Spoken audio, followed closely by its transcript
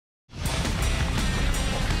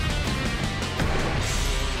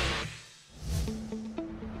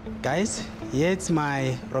Guys, here it's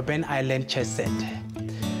my Robben Island chess set.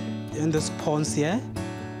 In the spawns here,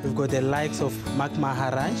 we've got the likes of Mark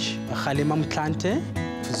Maharaj, Khalima Mtlante,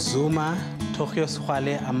 Zuma, Tokyo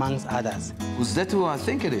Swale, amongst others. Was that who I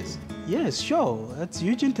think it is? Yes, sure. That's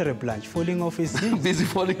Eugene Tereblanche falling off his seat. Busy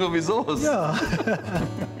falling off his horse. Yeah.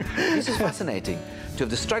 This is fascinating, to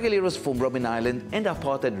have the struggle heroes from Robben Island and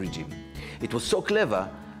apartheid regime. It was so clever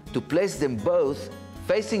to place them both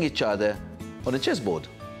facing each other on a chessboard.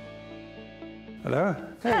 Hello.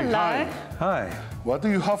 Hey, Hello. Hi. what do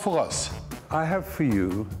you have for us? I have for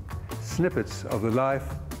you snippets of the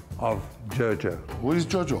life of Jojo. Who is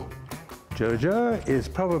Jojo? Jojo is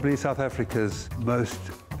probably South Africa's most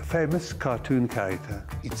famous cartoon character.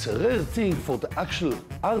 It's a rare thing for the actual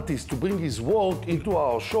artist to bring his work into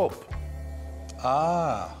our shop.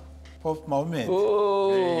 Ah, Pop moment.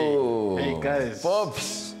 Oh! Hey guys.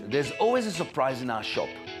 Pops! There's always a surprise in our shop.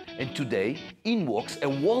 And today, in walks a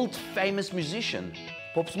world-famous musician,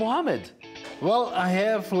 Pops Mohammed. Well, I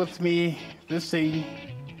have with me this thing.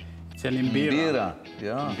 It's an imbira. Mbira,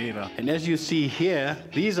 yeah. Imbira. And as you see here,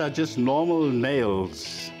 these are just normal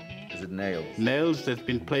nails. Is it nails? Nails that's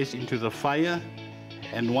been placed into the fire.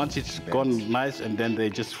 And once it's gone nice, and then they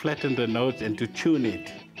just flatten the notes and to tune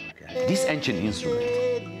it. Okay. This ancient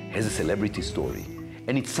instrument has a celebrity story.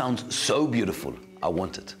 And it sounds so beautiful. I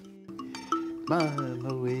want it.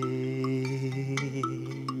 Mama way.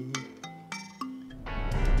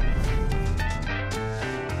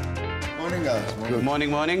 Morning, guys. Good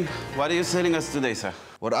morning, morning. What are you selling us today, sir?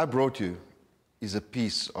 What I brought you is a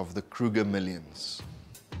piece of the Kruger millions,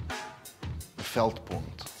 the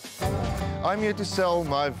Veldpond. I'm here to sell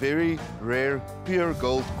my very rare pure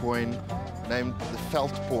gold coin named the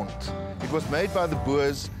Veldpond. It was made by the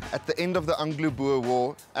Boers at the end of the Anglo-Boer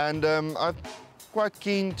War, and I'm quite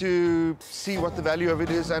keen to see what the value of it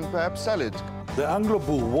is and perhaps sell it. The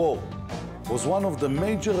Anglo-Boer War was one of the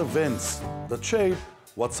major events that shaped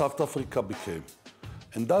what South Africa became.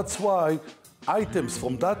 And that's why items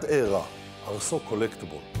from that era are so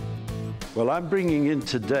collectible. Well, I'm bringing in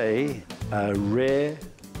today a rare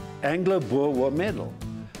Anglo-Boer War medal.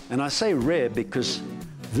 And I say rare because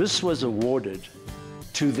this was awarded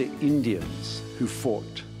to the Indians who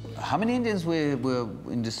fought. How many Indians were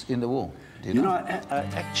in the war? Do you know? I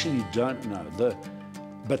actually don't know.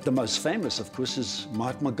 But the most famous, of course, is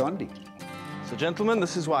Mahatma Gandhi. So, gentlemen,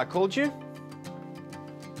 this is why I called you.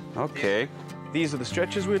 Okay. These are the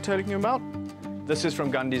stretchers we were telling you about. This is from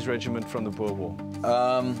Gandhi's regiment from the Boer War.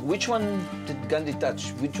 Which one did Gandhi touch?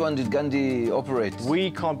 Which one did Gandhi operate? We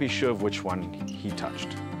can't be sure of which one he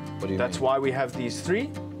touched. What do you That's mean? why we have these three,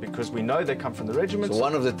 because we know they come from the regiment. So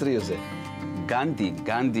one of the three is there.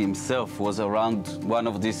 Gandhi himself was around one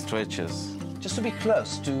of these stretchers. Just to be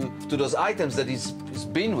close to those items that he's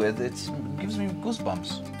been with, it gives me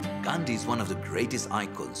goosebumps. Gandhi is one of the greatest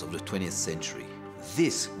icons of the 20th century.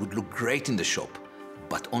 This would look great in the shop,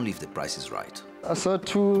 but only if the price is right. I saw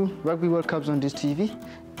 2 Rugby World Cups on DStv.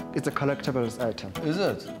 It's a collectibles item. Is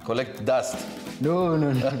it? Collect dust? No.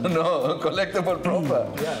 No, collectible proper.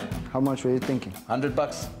 Yeah. How much were you thinking? $100.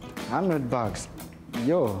 $100.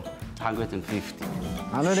 Yo. 150.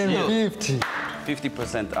 150.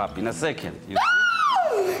 50% up in a second.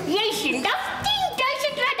 Jy sien, dat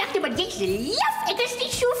 10.000 rand agter, maar jy's lief. Ek is nie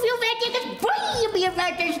soveel werd, ek is baie meer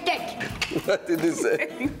werd as dit. What did he say?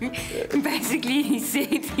 Basically, he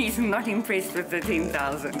said he's not impressed with the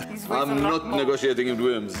 10,000. I'm not negotiating with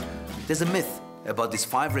Williams. There's a myth about these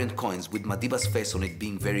 5 rand coins with Madiba's face on it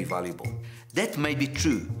being very valuable. That may be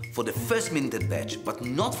true for the first minted batch, but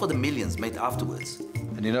not for the millions made afterwards.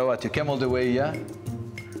 And you know what? You came all the way here.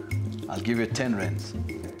 I'll give you 10 rands.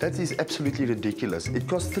 That is absolutely ridiculous. It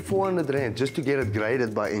costs 400 rand just to get it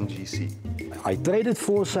graded by NGC. I traded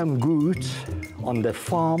for some goods on the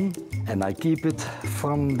farm, and I keep it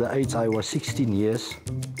from the age I was 16 years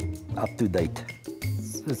up to date.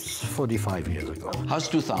 It's 45 years ago. How's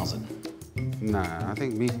 2,000? Nah, I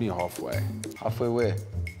think meet me halfway. Halfway where?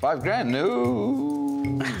 5 grand?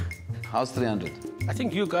 No. How's 300? I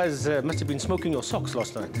think you guys must have been smoking your socks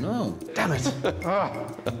last night. No. Damn it.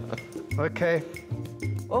 Okay.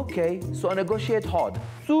 Okay, so I negotiate hard.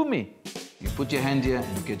 Sue me. You put your hand here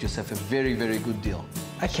and you get yourself a very, very good deal.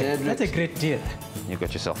 Okay, that's a great deal. You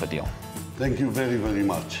got yourself a deal. Thank you very, very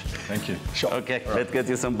much. Thank you. Sure. Okay, let's get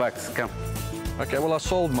you some bucks. Come. Okay, well, I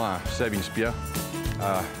sold my savings spear.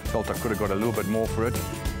 Felt I could have got a little bit more for it.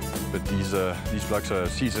 But these blokes are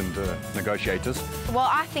seasoned negotiators. Well,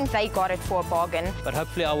 I think they got it for a bargain. But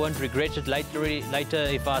hopefully I won't regret it later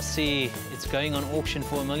if I see it's going on auction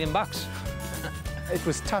for $1 million. It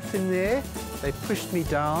was tough in there. They pushed me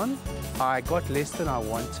down. I got less than I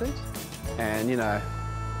wanted. And, you know,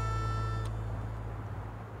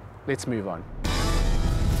 Let's move on.